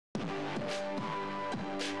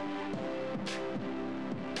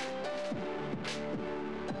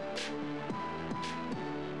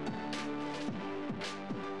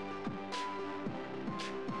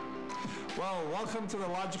Well, welcome to the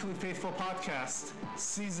Logically Faithful Podcast,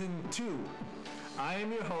 Season 2. I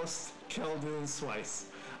am your host, Keldon Swice.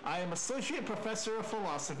 I am Associate Professor of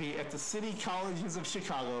Philosophy at the City Colleges of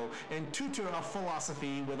Chicago and tutor of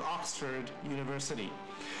philosophy with Oxford University.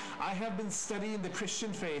 I have been studying the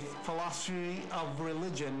Christian faith, philosophy of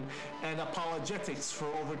religion, and apologetics for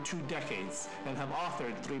over 2 decades and have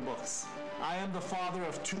authored 3 books. I am the father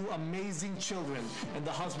of 2 amazing children and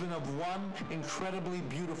the husband of 1 incredibly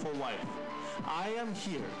beautiful wife. I am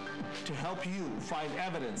here to help you find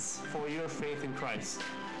evidence for your faith in Christ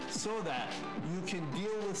so that you can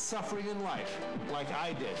deal with suffering in life like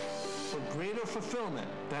I did for greater fulfillment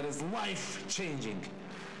that is life-changing.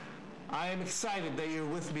 I am excited that you're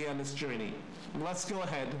with me on this journey. Let's go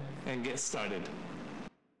ahead and get started.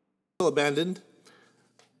 Abandoned,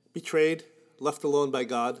 betrayed, left alone by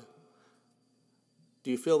God?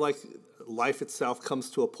 Do you feel like life itself comes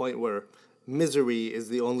to a point where misery is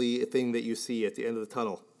the only thing that you see at the end of the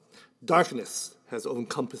tunnel? Darkness has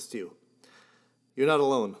encompassed you. You're not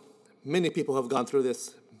alone. Many people have gone through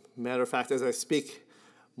this. Matter of fact, as I speak,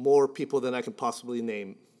 more people than I can possibly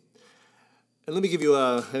name. And let me give you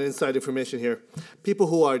an inside information here. People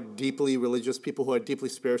who are deeply religious, people who are deeply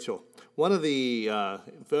spiritual, one of the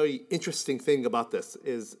very interesting thing about this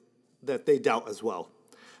is that they doubt as well.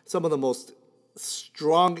 Some of the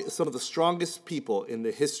strongest people in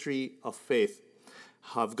the history of faith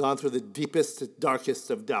have gone through the deepest,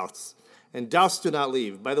 darkest of doubts. And doubts do not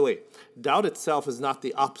leave. By the way, doubt itself is not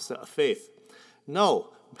the opposite of faith.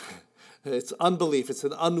 No, it's unbelief. It's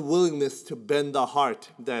an unwillingness to bend the heart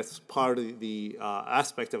that's part of the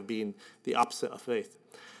aspect of being the opposite of faith.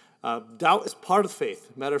 Doubt is part of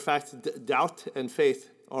faith. Matter of fact, doubt and faith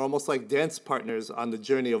are almost like dance partners on the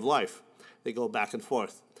journey of life. They go back and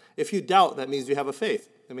forth. If you doubt, that means you have a faith.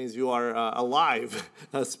 That means you are alive,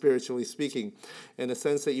 spiritually speaking, in the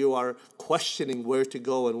sense that you are questioning where to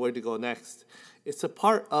go and where to go next. It's a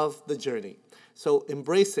part of the journey. So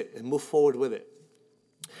embrace it and move forward with it.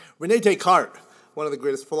 Rene Descartes, one of the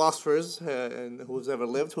greatest philosophers who's ever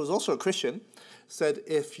lived, who was also a Christian, said,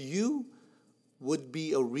 if you would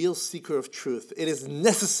be a real seeker of truth, it is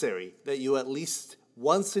necessary that you at least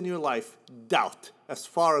once in your life doubt, as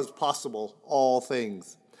far as possible, all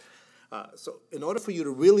things. So in order for you to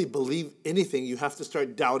really believe anything, you have to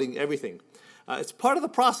start doubting everything. It's part of the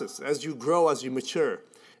process. As you grow, as you mature,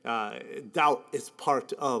 doubt is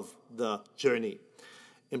part of the journey.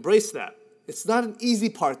 Embrace that. It's not an easy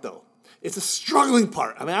part, though. It's a struggling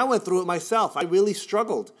part. I mean, I went through it myself. I really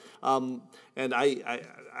struggled. And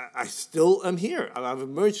I still am here. I've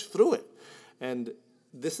emerged through it. And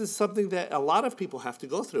this is something that a lot of people have to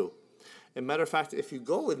go through. As a matter of fact, if you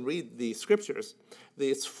go and read the scriptures,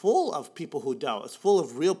 it's full of people who doubt. It's full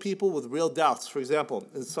of real people with real doubts. For example,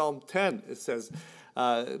 in Psalm 10, it says,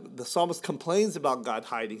 the psalmist complains about God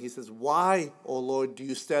hiding. He says, why, O Lord, do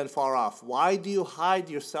you stand far off? Why do you hide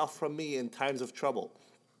yourself from me in times of trouble?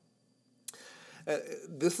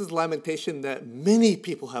 This is lamentation that many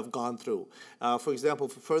people have gone through. For example,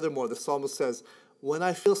 furthermore, the psalmist says, when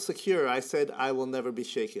I feel secure, I said, I will never be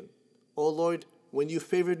shaken. O Lord, when you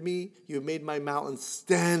favored me, you made my mountain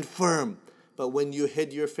stand firm. But when you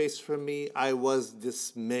hid your face from me, I was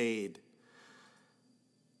dismayed.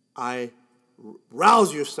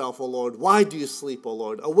 Rouse yourself, O Lord. Why do you sleep, O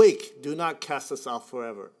Lord? Awake, do not cast us off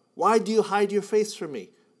forever. Why do you hide your face from me?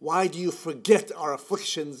 Why do you forget our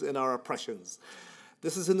afflictions and our oppressions?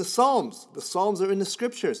 This is in the Psalms. The Psalms are in the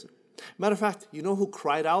scriptures. Matter of fact, you know who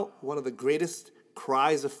cried out one of the greatest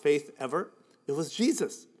cries of faith ever? It was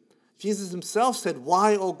Jesus. Jesus himself said,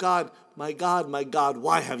 why, O God, my God,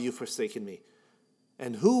 why have you forsaken me?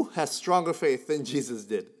 And who has stronger faith than Jesus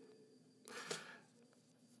did?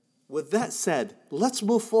 With that said, let's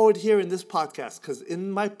move forward here in this podcast, because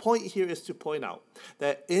my point here is to point out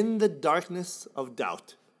that in the darkness of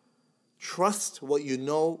doubt, trust what you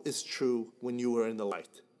know is true when you were in the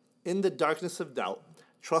light. In the darkness of doubt,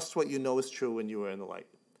 trust what you know is true when you were in the light.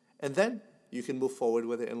 And then you can move forward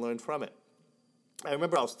with it and learn from it. I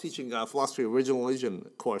remember I was teaching a philosophy of original religion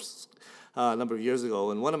course a number of years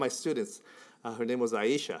ago, and one of my students, her name was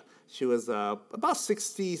Aisha. She was about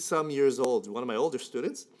 60-some years old, one of my older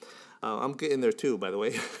students. I'm getting there too, by the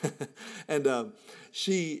way. And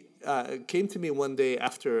she came to me one day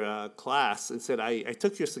after class and said, I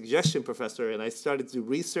took your suggestion, Professor, and I started to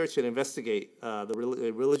research and investigate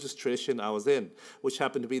the religious tradition I was in, which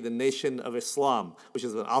happened to be the Nation of Islam, which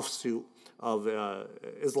is an offshoot of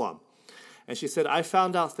Islam. And she said, I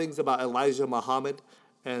found out things about Elijah Muhammad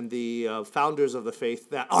and the founders of the faith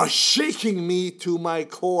that are shaking me to my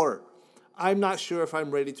core. I'm not sure if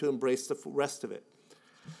I'm ready to embrace the rest of it.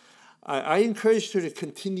 I encouraged her to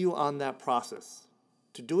continue on that process,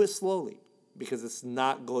 to do it slowly, because it's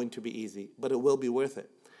not going to be easy, but it will be worth it.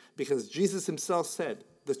 Because Jesus himself said,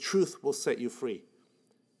 the truth will set you free.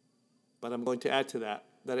 But I'm going to add to that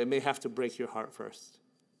it may have to break your heart first.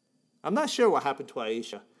 I'm not sure what happened to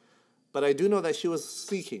Aisha, but I do know that she was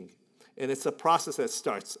seeking, and it's a process that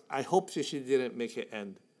starts. I hope she didn't make it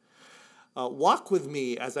end. Walk with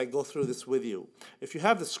me as I go through this with you. If you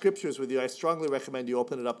have the scriptures with you, I strongly recommend you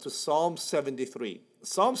open it up to Psalm 73.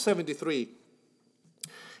 Psalm 73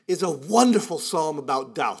 is a wonderful psalm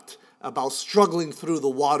about doubt, about struggling through the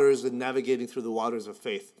waters and navigating through the waters of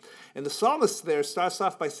faith. And the psalmist there starts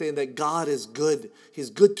off by saying that God is good. He's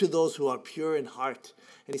good to those who are pure in heart.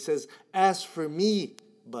 And he says, as for me,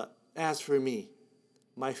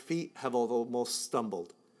 my feet have almost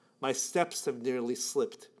stumbled. My steps have nearly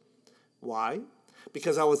slipped. Why?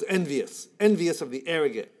 Because I was envious of the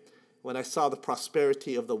arrogant when I saw the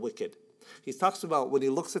prosperity of the wicked. He talks about when he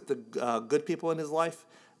looks at the good people in his life,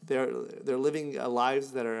 they're living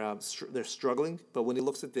lives that are they're struggling. But when he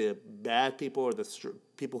looks at the bad people or the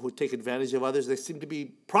people who take advantage of others, they seem to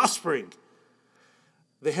be prospering.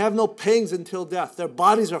 They have no pangs until death. Their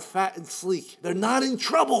bodies are fat and sleek. They're not in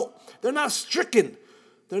trouble. They're not stricken.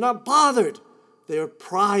 They're not bothered. Their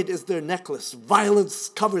pride is their necklace. Violence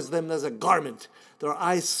covers them as a garment. Their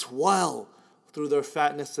eyes swell through their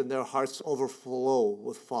fatness and their hearts overflow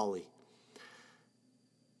with folly.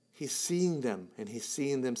 He's seeing them and he's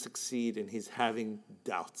seeing them succeed and he's having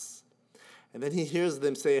doubts. And then he hears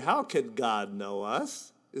them say, how could God know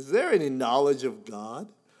us? Is there any knowledge of God?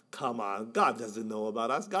 Come on, God doesn't know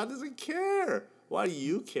about us. God doesn't care. Why do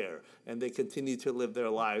you care? And they continue to live their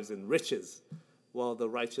lives in riches while the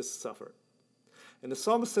righteous suffer. And the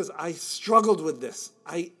psalmist says, I struggled with this.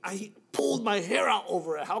 I pulled my hair out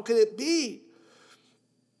over it. How could it be?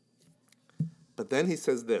 But then he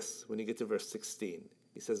says this, when you get to verse 16.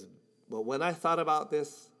 He says, well, when I thought about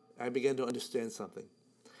this, I began to understand something.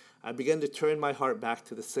 I began to turn my heart back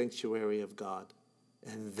to the sanctuary of God.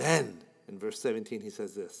 And then, in verse 17, he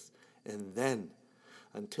says this, and then,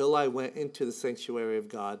 until I went into the sanctuary of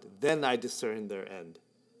God, then I discerned their end.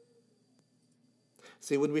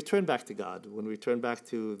 See, when we turn back to God, when we turn back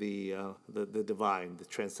to the divine, the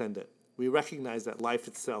transcendent, we recognize that life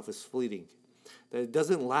itself is fleeting, that it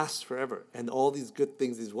doesn't last forever. And all these good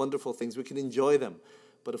things, these wonderful things, we can enjoy them.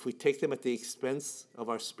 But if we take them at the expense of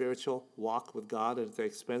our spiritual walk with God and at the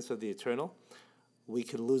expense of the eternal, we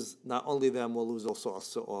can lose not only them, we'll lose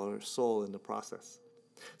also our soul in the process.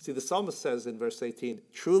 See, the psalmist says in verse 18,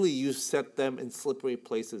 truly you set them in slippery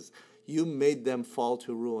places. You made them fall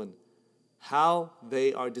to ruin. How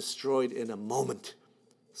they are destroyed in a moment,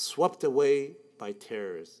 swept away by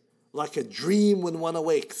terrors. Like a dream when one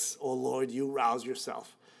awakes, O Lord, you rouse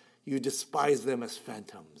yourself. You despise them as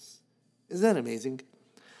phantoms. Isn't that amazing?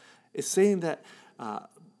 It's saying that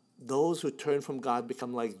those who turn from God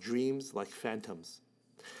become like dreams, like phantoms.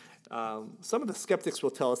 Some of the skeptics will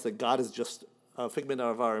tell us that God is just a figment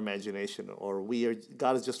of our imagination, or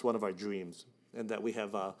God is just one of our dreams, and that we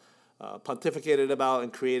have pontificated about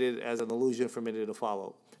and created as an illusion for many to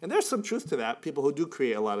follow. And there's some truth to that, people who do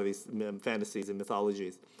create a lot of these fantasies and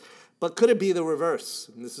mythologies. But could it be the reverse?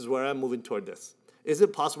 And this is where I'm moving toward this. Is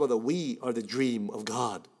it possible that we are the dream of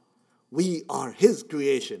God? We are his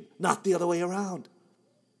creation, not the other way around.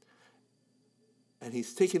 And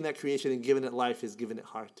he's taken that creation and given it life, he's given it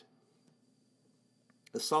heart.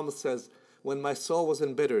 The psalmist says, when my soul was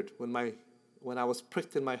embittered, when I was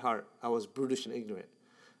pricked in my heart, I was brutish and ignorant.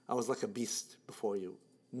 I was like a beast before you.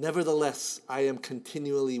 Nevertheless, I am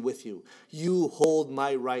continually with you. You hold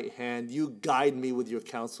my right hand. You guide me with your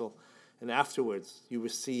counsel. And afterwards, you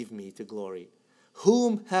receive me to glory.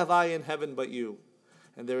 Whom have I in heaven but you?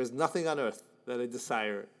 And there is nothing on earth that I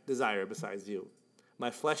desire besides you.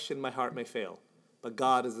 My flesh and my heart may fail, but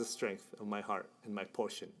God is the strength of my heart and my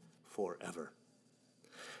portion forever.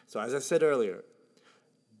 So as I said earlier,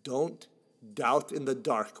 don't doubt in the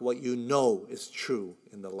dark what you know is true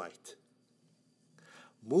in the light.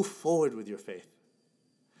 Move forward with your faith.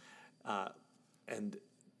 And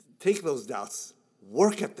take those doubts,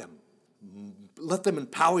 work at them. Let them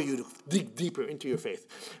empower you to dig deeper into your faith.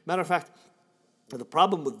 Matter of fact, the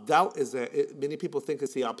problem with doubt is that many people think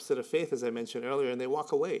it's the opposite of faith, as I mentioned earlier, and they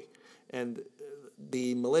walk away. And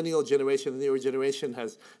the millennial generation, the newer generation,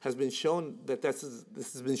 has been shown that this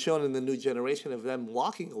has been shown in the new generation of them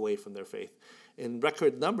walking away from their faith in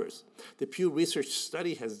record numbers. The Pew Research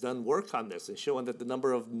study has done work on this and shown that the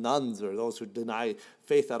number of nones, or those who deny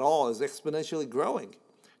faith at all, is exponentially growing.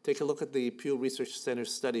 Take a look at the Pew Research Center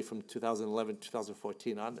study from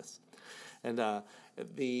 2011-2014 on this. And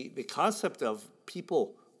the concept of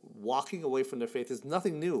people walking away from their faith is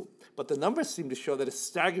nothing new, but the numbers seem to show that it's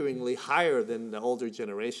staggeringly higher than the older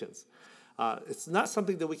generations. It's not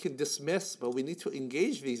something that we can dismiss, but we need to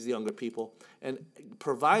engage these younger people and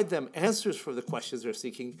provide them answers for the questions they're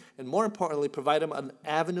seeking, and more importantly, provide them an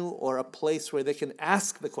avenue or a place where they can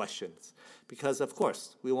ask the questions. Because, of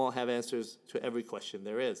course, we won't have answers to every question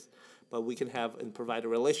there is, but we can have and provide a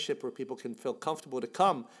relationship where people can feel comfortable to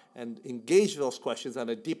come and engage those questions on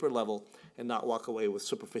a deeper level and not walk away with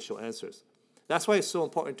superficial answers. That's why it's so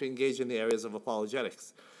important to engage in the areas of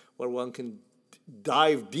apologetics, where one can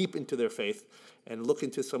dive deep into their faith and look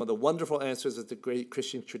into some of the wonderful answers that the great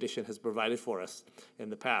Christian tradition has provided for us in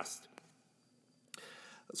the past.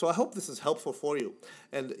 So I hope this is helpful for you.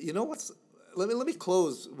 And you know what's? Let me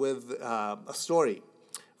close with a story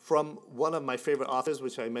from one of my favorite authors,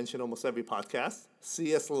 which I mention almost every podcast,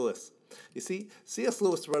 C.S. Lewis. You see, C.S.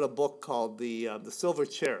 Lewis wrote a book called The Silver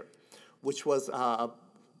Chair, which was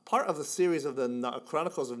part of the series of the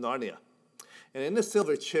Chronicles of Narnia. And in The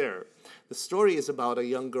Silver Chair, the story is about a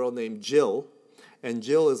young girl named Jill, and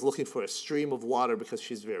Jill is looking for a stream of water because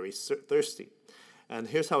she's very thirsty. And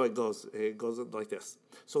here's how it goes. It goes like this.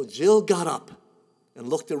 So Jill got up and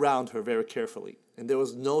looked around her very carefully, and there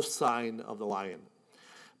was no sign of the lion.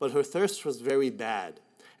 But her thirst was very bad,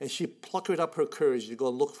 and she puckered up her courage to go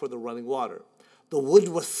look for the running water. The wood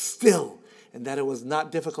was still, and that it was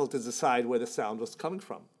not difficult to decide where the sound was coming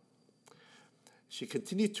from. She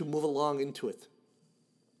continued to move along into it.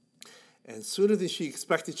 And sooner than she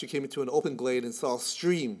expected, she came into an open glade and saw a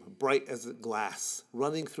stream, bright as glass,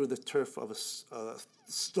 running through the turf of a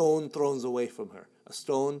stone thrown away from her. A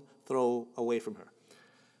stone throw away from her.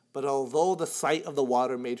 But although the sight of the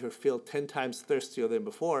water made her feel 10 times thirstier than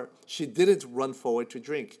before, she didn't run forward to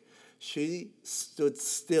drink. She stood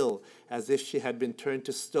still as if she had been turned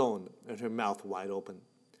to stone and her mouth wide open,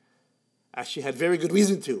 as she had very good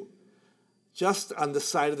reason to. Just on the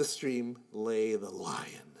side of the stream lay the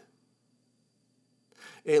lion.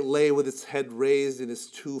 It lay with its head raised and its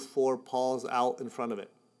 2 forepaws out in front of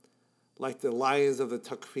it, like the lions of the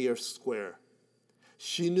Takfir Square.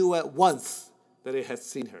 She knew at once that it had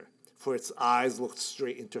seen her, for its eyes looked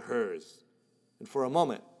straight into hers, and for a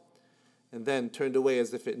moment, and then turned away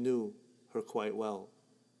as if it knew her quite well.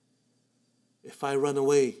 If I run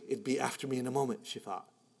away, it'd be after me in a moment, she thought.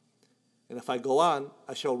 And if I go on,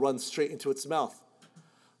 I shall run straight into its mouth.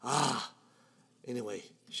 Anyway,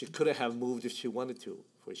 she couldn't have moved if she wanted to,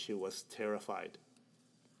 for she was terrified.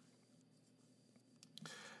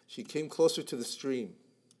 She came closer to the stream,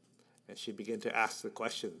 and she began to ask the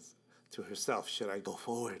questions to herself. Should I go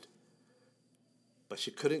forward? But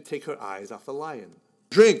she couldn't take her eyes off the lion.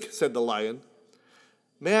 Drink, said the lion.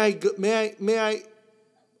 I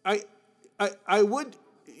would,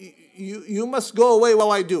 you must go away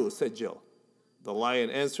while I do, said Jill. The lion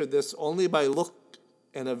answered this only by look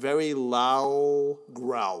and a very low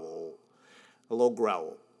growl.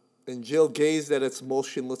 And Jill gazed at its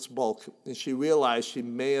motionless bulk, and she realized she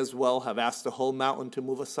may as well have asked the whole mountain to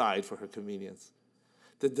move aside for her convenience.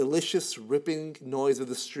 The delicious ripping noise of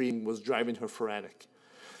the stream was driving her frantic.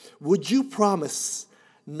 Would you promise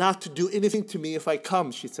not to do anything to me if I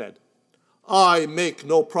come, she said. I make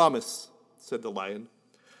no promise, said the lion.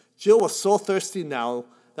 Jill was so thirsty now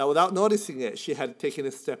that without noticing it, she had taken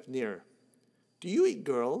a step nearer. Do you eat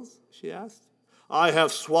girls? She asked. I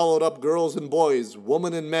have swallowed up girls and boys,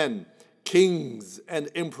 women and men, kings and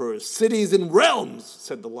emperors, cities and realms,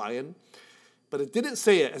 said the lion. But it didn't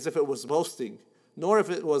say it as if it was boasting, nor if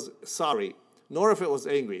it was sorry, nor if it was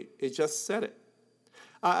angry. It just said it.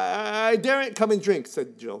 I daren't come and drink,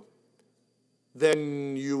 said Jill.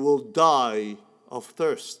 Then you will die of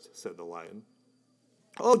thirst, said the lion.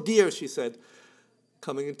 Oh dear, she said,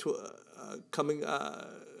 coming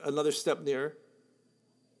another step nearer.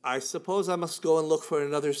 I suppose I must go and look for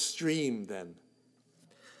another stream then.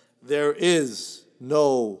 There is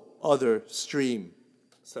no other stream,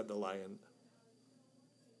 said the lion.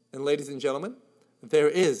 And ladies and gentlemen, there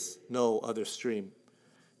is no other stream.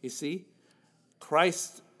 You see,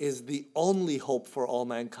 Christ is the only hope for all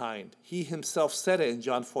mankind. He himself said it in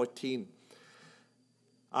John 14.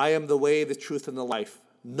 I am the way, the truth, and the life.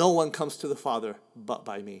 No one comes to the Father but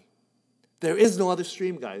by me. There is no other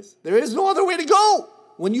stream, guys. There is no other way to go.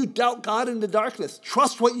 When you doubt God in the darkness,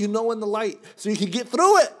 trust what you know in the light so you can get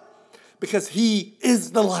through it. Because he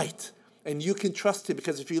is the light. And you can trust him.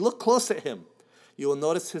 Because if you look close at him, you will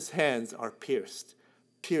notice his hands are pierced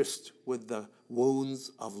with the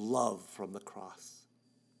wounds of love from the cross.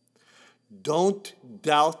 Don't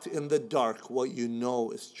doubt in the dark what you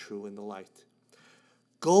know is true in the light.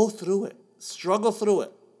 Go through it. Struggle through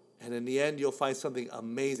it. And in the end, you'll find something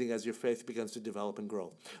amazing as your faith begins to develop and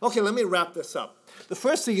grow. Okay, let me wrap this up. The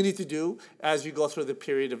first thing you need to do as you go through the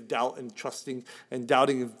period of doubt and trusting and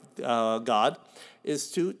doubting God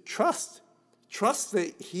is to trust. Trust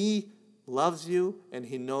that he loves you and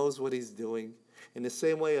he knows what he's doing. In the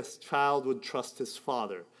same way a child would trust his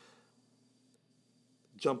father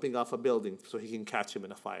jumping off a building so he can catch him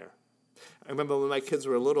in a fire. I remember when my kids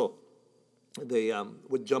were little, they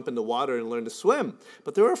would jump in the water and learn to swim.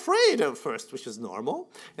 But they were afraid at first, which is normal.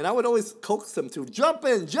 And I would always coax them to jump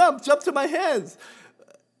in, jump to my hands.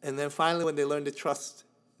 And then finally, when they learned to trust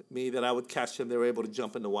me that I would catch them, they were able to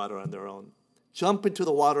jump in the water on their own. Jump into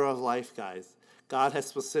the water of life, guys. God has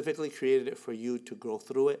specifically created it for you to grow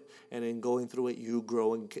through it. And in going through it, you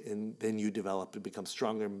grow and then you develop and become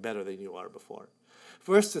stronger and better than you are before.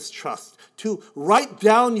 First is trust. 2, write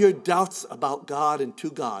down your doubts about God and to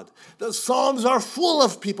God. The Psalms are full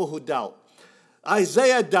of people who doubt.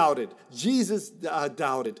 Isaiah doubted. Jesus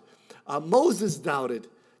doubted. Moses doubted.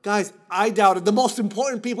 Guys, I doubted. The most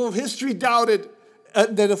important people of history doubted.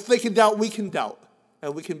 And then if they can doubt, we can doubt.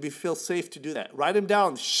 And we can feel safe to do that. Write them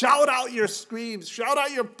down. Shout out your screams. Shout out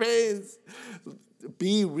your pains.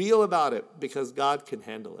 Be real about it because God can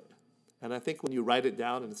handle it. And I think when you write it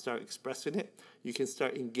down and start expressing it, you can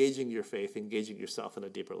start engaging your faith, engaging yourself on a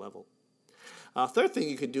deeper level. Third thing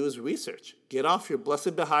you could do is research. Get off your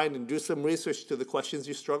blessed behind and do some research to the questions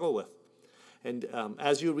you struggle with. And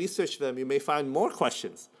as you research them, you may find more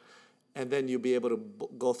questions. And then you'll be able to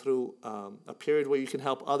go through a period where you can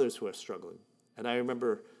help others who are struggling. And I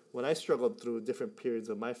remember when I struggled through different periods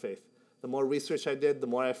of my faith, the more research I did, the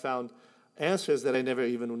more I found answers that I never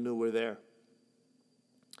even knew were there.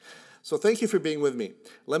 So thank you for being with me.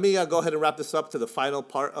 Let me go ahead and wrap this up to the final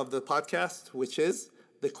part of the podcast, which is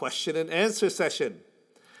the question and answer session.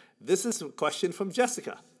 This is a question from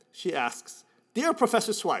Jessica. She asks, Dear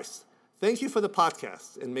Professor Swice, thank you for the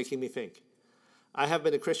podcast and making me think. I have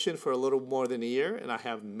been a Christian for a little more than a year, and I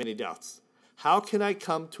have many doubts. How can I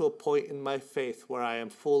come to a point in my faith where I am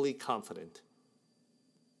fully confident?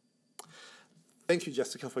 Thank you,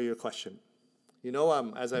 Jessica, for your question. You know,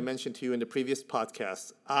 as I mentioned to you in the previous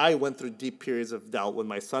podcast, I went through deep periods of doubt when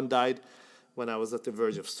my son died, when I was at the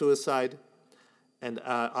verge of suicide. And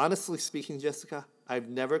honestly speaking, Jessica, I've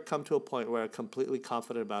never come to a point where I'm completely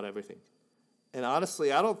confident about everything. And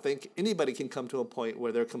honestly, I don't think anybody can come to a point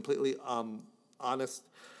where they're completely honest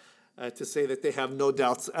to say that they have no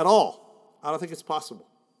doubts at all. I don't think it's possible.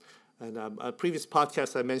 And a previous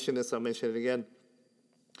podcast, I mentioned this, I'll mention it again.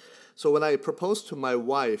 So when I proposed to my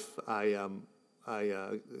wife, I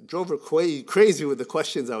drove her crazy with the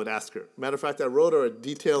questions I would ask her. Matter of fact, I wrote her a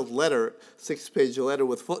detailed letter, 6-page letter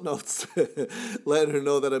with footnotes, letting her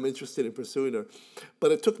know that I'm interested in pursuing her.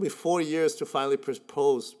 But it took me 4 years to finally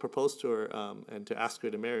propose to her and to ask her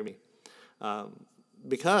to marry me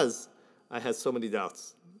because I had so many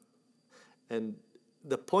doubts. And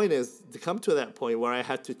the point is to come to that point where I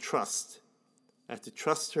had to trust. I had to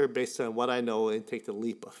trust her based on what I know and take the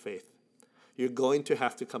leap of faith. You're going to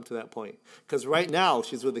have to come to that point. Because right now,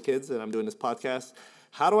 she's with the kids, and I'm doing this podcast.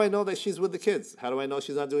 How do I know that she's with the kids? How do I know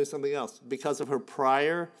she's not doing something else? Because of her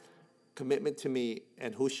prior commitment to me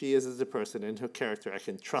and who she is as a person and her character, I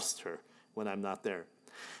can trust her when I'm not there.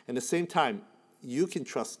 And at the same time, you can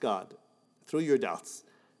trust God through your doubts.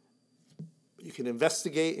 You can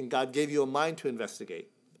investigate, and God gave you a mind to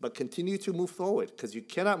investigate. But continue to move forward, because you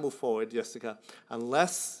cannot move forward, Jessica,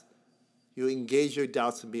 unless you engage your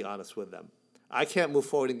doubts and be honest with them. I can't move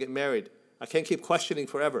forward and get married. I can't keep questioning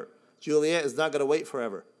forever. Juliet is not going to wait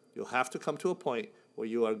forever. You'll have to come to a point where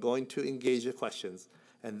you are going to engage your questions,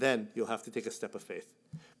 and then you'll have to take a step of faith.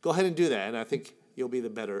 Go ahead and do that, and I think you'll be the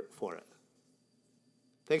better for it.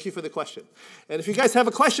 Thank you for the question. And if you guys have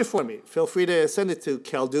a question for me, feel free to send it to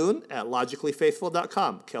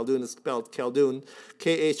Khaldun@logicallyfaithful.com. Khaldun is spelled Khaldun,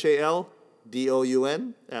 Khaldoun,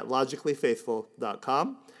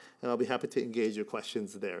 @logicallyfaithful.com. And I'll be happy to engage your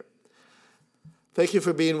questions there. Thank you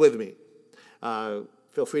for being with me.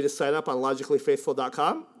 Feel free to sign up on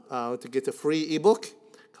logicallyfaithful.com to get a free ebook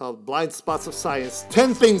called Blind Spots of Science,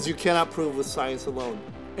 10 Things You Cannot Prove with Science Alone.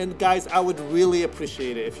 And guys, I would really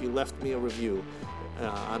appreciate it if you left me a review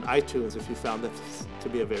on iTunes if you found this to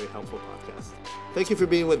be a very helpful podcast. Thank you for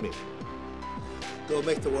being with me. Go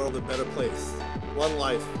make the world a better place. one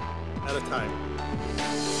life at a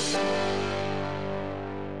time.